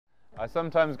I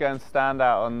sometimes go and stand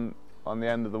out on the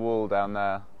end of the wall down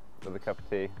there with a cup of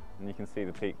tea, and you can see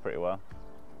the peak pretty well.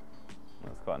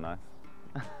 That's quite nice.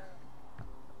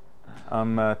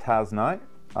 I'm Taz Knight.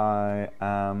 I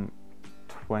am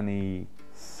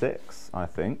 26, I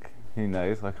think. Who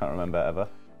knows? I can't remember ever.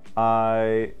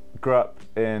 I grew up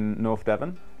in North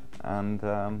Devon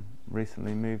and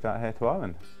recently moved out here to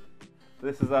Ireland.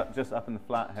 This is just up in the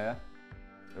flat here.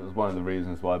 It was one of the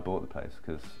reasons why I bought the place,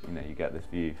 because you get this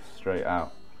view straight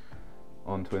out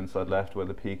onto inside left where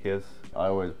the peak is. I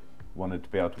always wanted to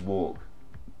be able to walk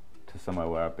to somewhere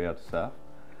where I'd be able to surf,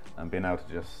 and being able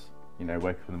to just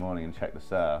wake up in the morning and check the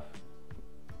surf.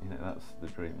 That's the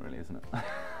dream, really, isn't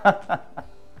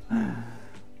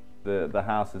it? The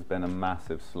house has been a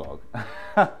massive slog.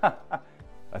 I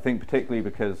think particularly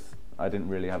because I didn't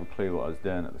really have a clue what I was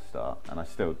doing at the start, and I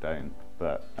still don't.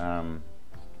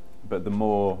 But the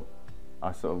more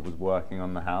I sort of was working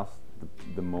on the house,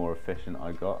 the more efficient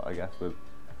I got, I guess, with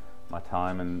my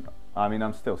time. And I mean,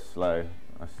 I'm still slow.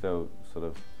 I still sort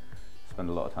of spend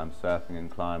a lot of time surfing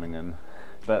and climbing,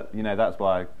 but that's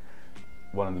why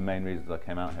one of the main reasons I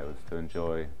came out here was to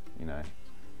enjoy,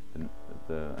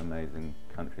 the amazing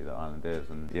country that Ireland is.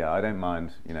 And yeah, I don't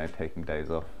mind, taking days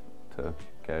off to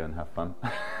go and have fun.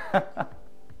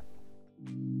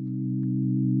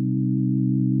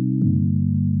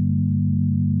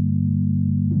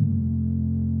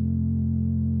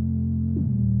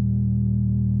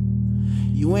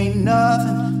 You ain't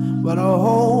nothing but a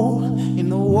hole in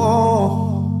the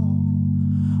wall,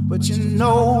 but you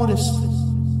know this,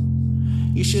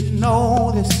 you should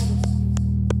know this.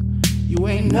 You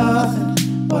ain't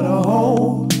nothing but a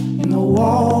hole in the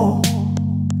wall,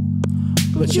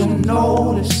 but you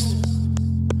know this,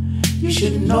 you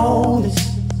should know this.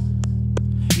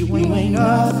 You ain't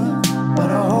nothing but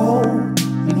a hole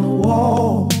in the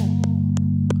wall,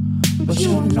 but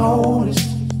you know this,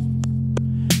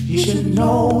 you should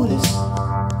know this.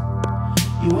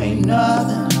 You ain't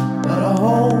nothing but a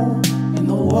hole in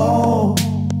the wall,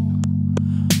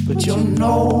 but you'll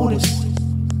know this,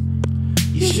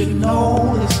 you should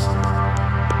know this.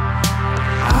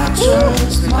 I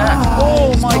trust my eyes,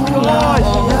 oh my gosh!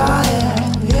 I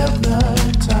am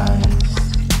hypnotized.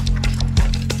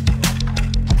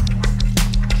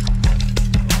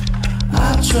 I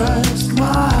trust my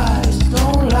eyes,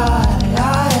 don't lie, I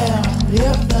am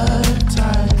hypnotized.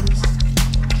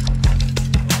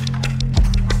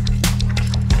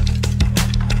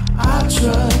 I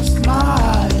trust my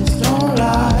eyes, don't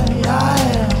lie, I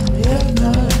am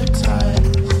hypnotized.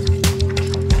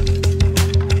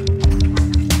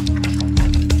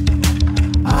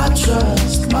 I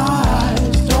trust my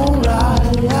eyes, don't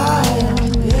lie, I am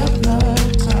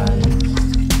hypnotized.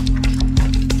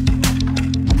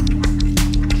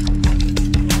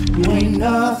 You ain't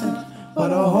nothing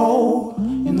but a hole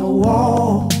in the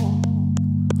wall,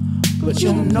 but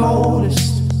you'll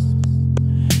notice,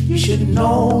 you should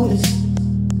know this.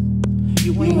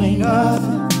 You ain't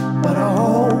nothing but a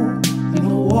hole in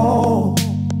the wall,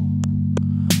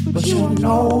 but you'll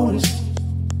notice,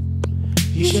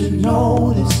 you should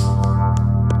know this.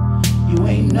 You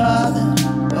ain't nothing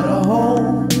but a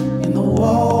hole in the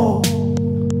wall,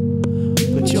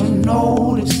 but you'll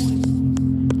notice,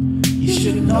 you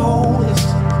should know this.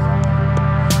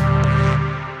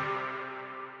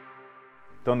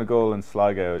 Donegal and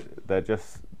Sligo, they're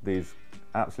just these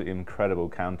absolutely incredible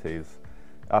counties.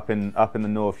 Up in the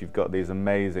north, you've got these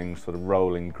amazing sort of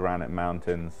rolling granite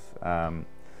mountains, and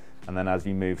then as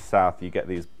you move south, you get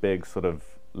these big sort of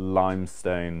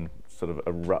limestone sort of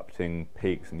erupting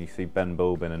peaks, and you see Ben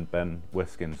Bulbin and Ben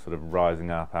Wiskin sort of rising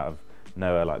up out of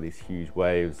nowhere like these huge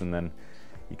waves. And then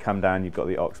you come down, you've got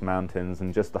the Ox Mountains,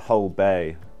 and just the whole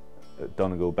bay,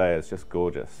 Donegal Bay, is just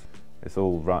gorgeous. It's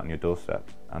all right on your doorstep,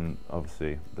 and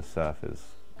obviously the surf is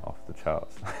off the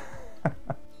charts.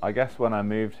 I guess when I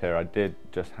moved here, I did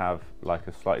just have like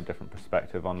a slightly different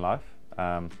perspective on life.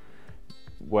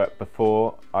 Where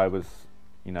before I was,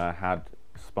 I had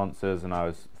sponsors, and I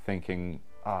was thinking,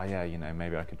 oh yeah,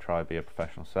 maybe I could try be a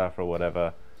professional surfer or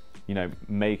whatever.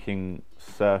 Making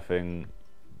surfing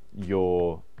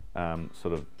your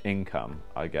sort of income,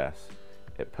 I guess,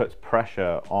 it puts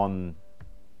pressure on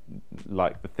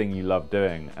like the thing you love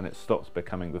doing, and it stops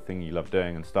becoming the thing you love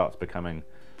doing and starts becoming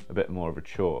a bit more of a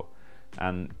chore.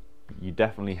 And you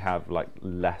definitely have like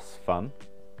less fun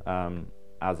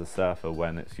as a surfer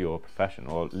when it's your profession,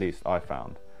 or at least I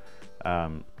found.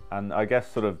 And I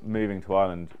guess sort of moving to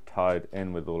Ireland tied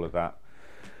in with all of that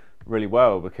really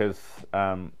well, because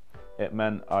it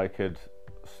meant I could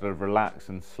sort of relax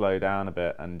and slow down a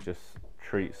bit and just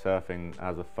treat surfing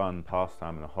as a fun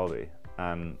pastime and a hobby.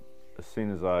 And as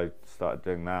soon as I started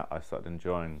doing that, I started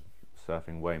enjoying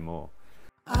surfing way more.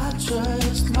 I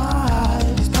trust my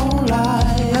eyes, don't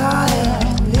lie, I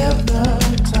am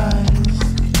hypnotized.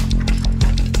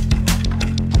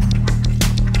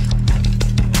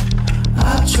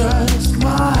 I trust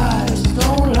my eyes,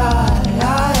 don't lie,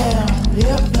 I am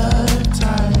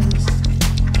hypnotized.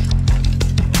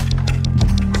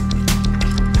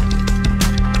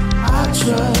 I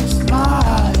trust my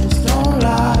eyes, don't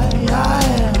lie, I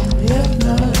am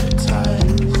hypnotized.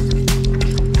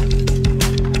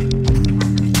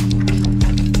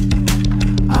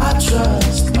 I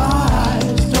trust my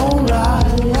eyes, don't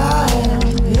lie, I am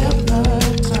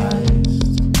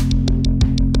hypnotized.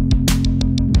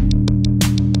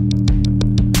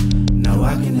 No,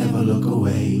 I can never look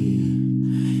away.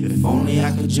 If only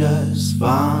I could just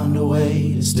find a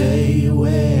way to stay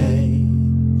away.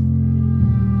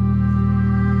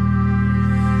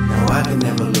 No, I can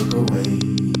never look away.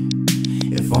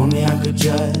 If only I could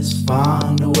just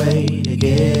find a way to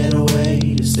get away.